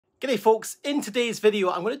G'day folks, in today's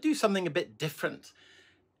video I'm going to do something a bit different.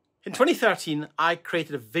 In 2013 I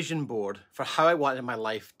created a vision board for how I wanted my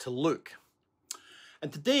life to look.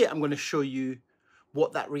 And today I'm going to show you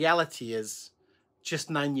what that reality is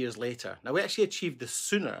just 9 years later. Now we actually achieved this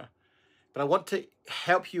sooner, but I want to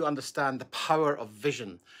help you understand the power of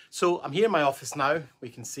vision. So I'm here in my office now. We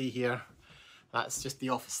can see here, that's just the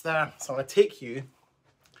office there. So I'm going to take you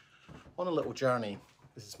on a little journey.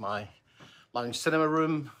 This is my lounge cinema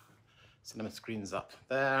room. Cinema screens up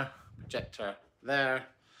there, projector there.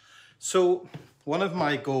 So one of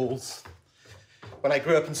my goals when I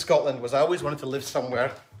grew up in Scotland was I always wanted to live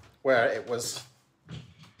somewhere where it was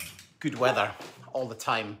good weather all the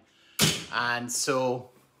time. And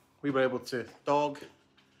so we were able to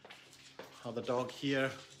have the dog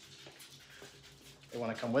here. They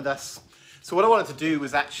want to come with us. So what I wanted to do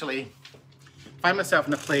was actually find myself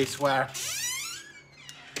in a place where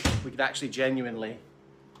we could actually genuinely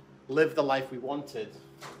live the life we wanted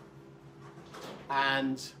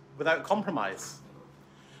and without compromise.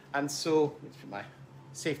 And so, let's put my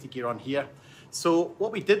safety gear on here. So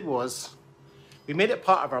what we did was we made it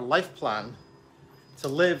part of our life plan to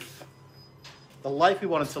live the life we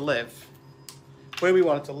wanted to live, where we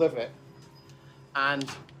wanted to live it, and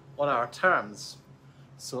on our terms.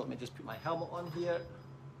 So let me just put my helmet on here.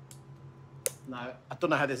 Now, I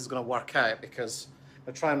don't know how this is going to work out because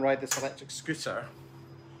I'll try and ride this electric scooter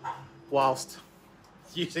whilst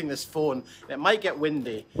using this phone. It might get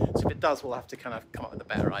windy, so if it does, we'll have to kind of come up with a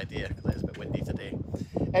better idea because it is a bit windy today.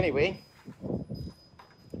 Anyway,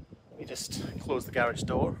 let me just close the garage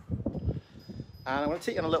door and I'm going to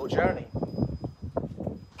take you on a little journey.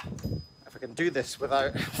 If I can do this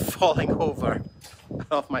without falling over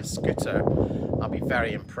off my scooter, I'll be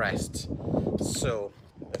very impressed. So,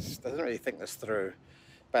 this doesn't really think this through,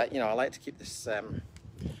 but you know, I like to keep this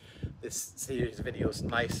this series of videos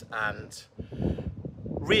nice and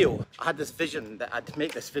real. I had this vision that I'd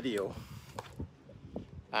make this video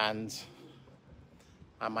and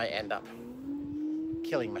I might end up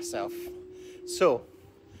killing myself. So,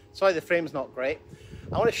 sorry the frame's not great.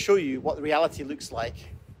 I want to show you what the reality looks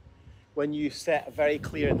like when you set a very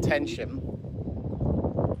clear intention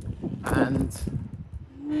and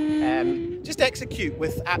just execute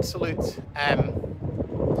with absolute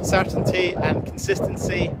certainty and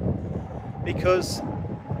consistency, because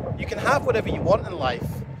you can have whatever you want in life.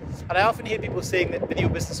 And I often hear people saying that video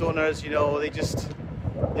business owners, you know, there's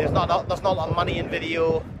not a lot of money in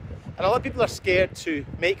video, and a lot of people are scared to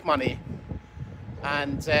make money.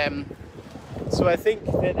 And so I think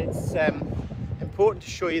that it's important to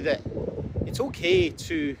show you that it's okay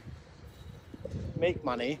to make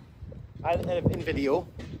money in video,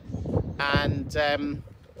 and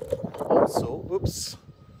also, oops,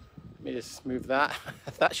 let me just move that.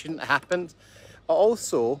 That shouldn't have happened.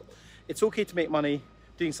 Also, it's okay to make money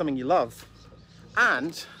doing something you love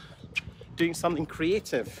and doing something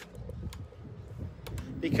creative,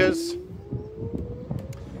 because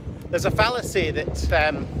there's a fallacy that,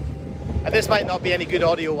 and this might not be any good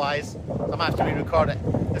audio-wise, so I might have to re-record it.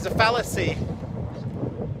 There's a fallacy,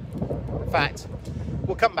 in fact,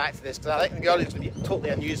 we'll come back to this because I think the audio is going to be totally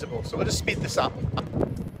unusable, so we'll just speed this up.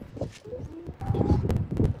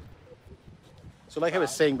 So like I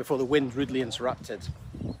was saying before the wind rudely interrupted,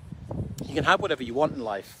 you can have whatever you want in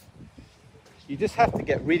life. You just have to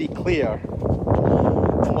get really clear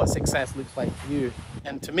on what success looks like to you.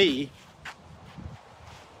 And to me,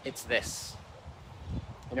 it's this.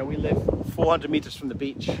 You know, we live 400 meters from the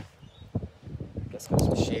beach. Let's get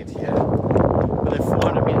some shade here. We live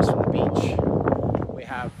 400 meters from the beach. We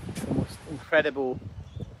have the most incredible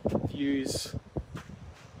views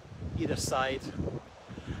either side.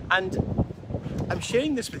 And I'm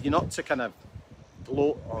sharing this with you not to kind of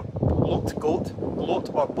gloat or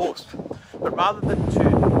boast, but rather than to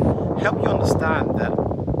help you understand that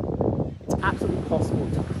it's absolutely possible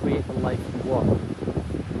to create the life you want.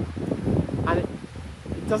 And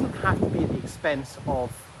it doesn't have to be at the expense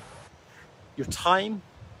of your time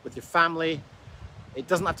with your family. It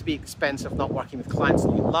doesn't have to be at the expense of not working with clients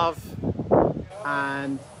that you love.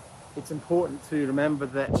 And it's important to remember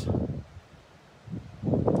that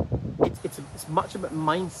it's much about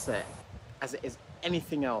mindset as it is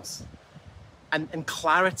anything else, and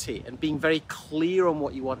clarity, and being very clear on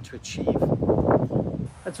what you want to achieve.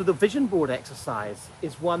 And so the vision board exercise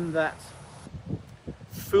is one that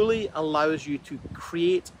fully allows you to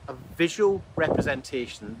create a visual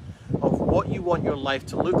representation of what you want your life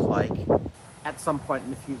to look like at some point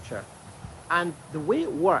in the future. And the way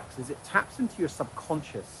it works is it taps into your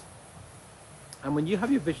subconscious. And when you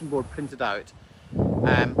have your vision board printed out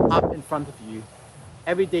up in front of you,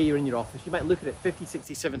 every day you're in your office, you might look at it 50,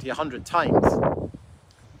 60, 70, 100 times.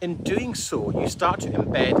 In doing so, you start to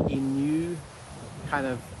embed a new kind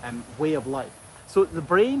of way of life. So the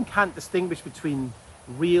brain can't distinguish between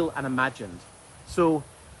real and imagined. So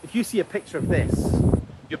if you see a picture of this,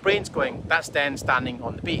 your brain's going, that's Dan standing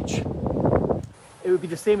on the beach. It would be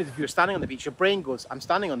the same as if you were standing on the beach. Your brain goes, I'm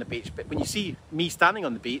standing on the beach. But when you see me standing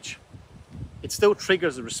on the beach, it still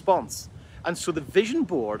triggers a response. And so the vision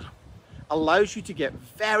board allows you to get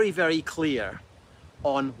very, very clear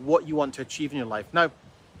on what you want to achieve in your life. Now,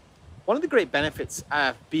 one of the great benefits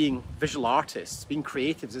of being visual artists, being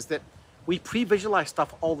creatives, is that we pre-visualize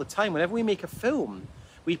stuff all the time. Whenever we make a film,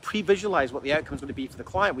 we pre-visualize what the outcome is going to be for the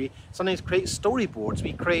client. We sometimes create storyboards.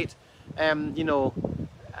 We create,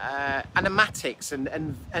 animatics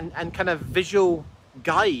and kind of visual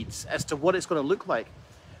guides as to what it's going to look like.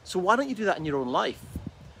 So why don't you do that in your own life?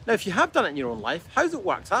 Now, if you have done it in your own life, how's it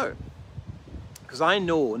worked out? Because I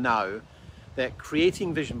know now that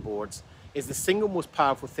creating vision boards is the single most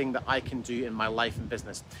powerful thing that I can do in my life and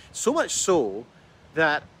business. So much so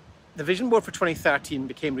that the vision board for 2013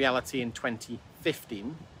 became reality in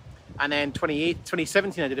 2015. And then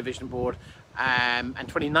 2017, I did a vision board, and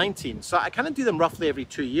 2019. So I kind of do them roughly every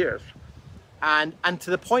 2 years. And to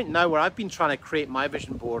the point now where I've been trying to create my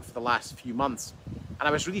vision board for the last few months. And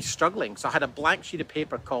I was really struggling. So I had a blank sheet of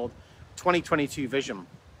paper called 2022 Vision.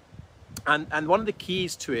 And one of the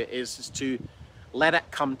keys to it is to let it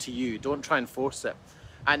come to you. Don't try and force it.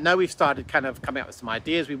 And now we've started kind of coming up with some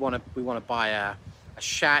ideas. We want to buy a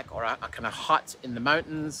shack or a kind of hut in the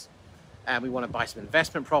mountains. And we want to buy some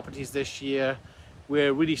investment properties this year.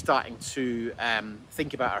 We're really starting to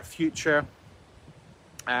think about our future.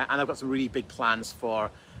 And I've got some really big plans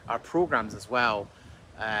for our programs as well.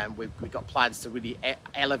 We've got plans to really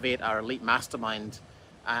elevate our elite mastermind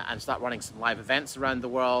and start running some live events around the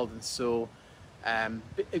world. And so,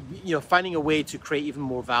 you know, finding a way to create even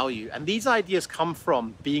more value. And these ideas come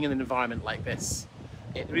from being in an environment like this.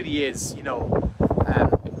 It really is, you know,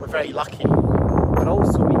 we're very lucky, but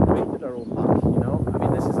also we created our own luck, you know. I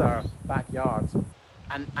mean, this is our backyard.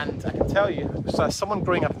 And I can tell you, so as someone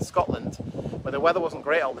growing up in Scotland, where the weather wasn't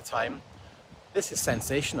great all the time, this is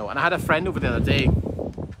sensational. And I had a friend over the other day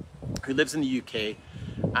who lives in the UK,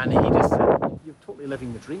 and he just said, you're totally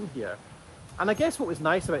living the dream here. And I guess what was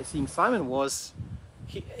nice about seeing Simon was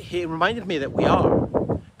he reminded me that we are,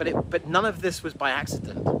 but none of this was by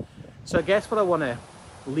accident. So I guess what I want to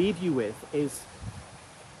leave you with is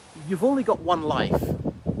you've only got one life,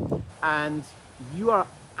 and you are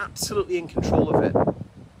absolutely in control of it.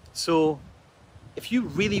 So if you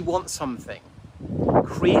really want something,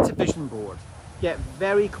 create a vision board, get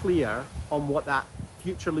very clear on what that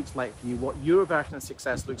future looks like for you, what your version of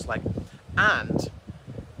success looks like, and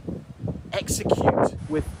execute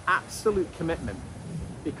with absolute commitment.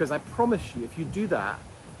 Because I promise you, if you do that,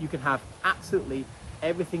 you can have absolutely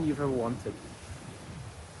everything you've ever wanted.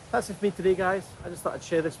 That's it for me today, guys. I just thought I'd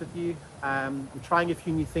share this with you. I'm trying a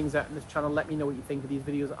few new things out in this channel. Let me know what you think of these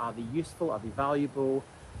videos. Are they useful? Are they valuable?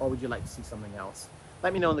 Or would you like to see something else?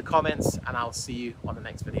 Let me know in the comments, and I'll see you on the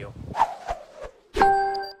next video.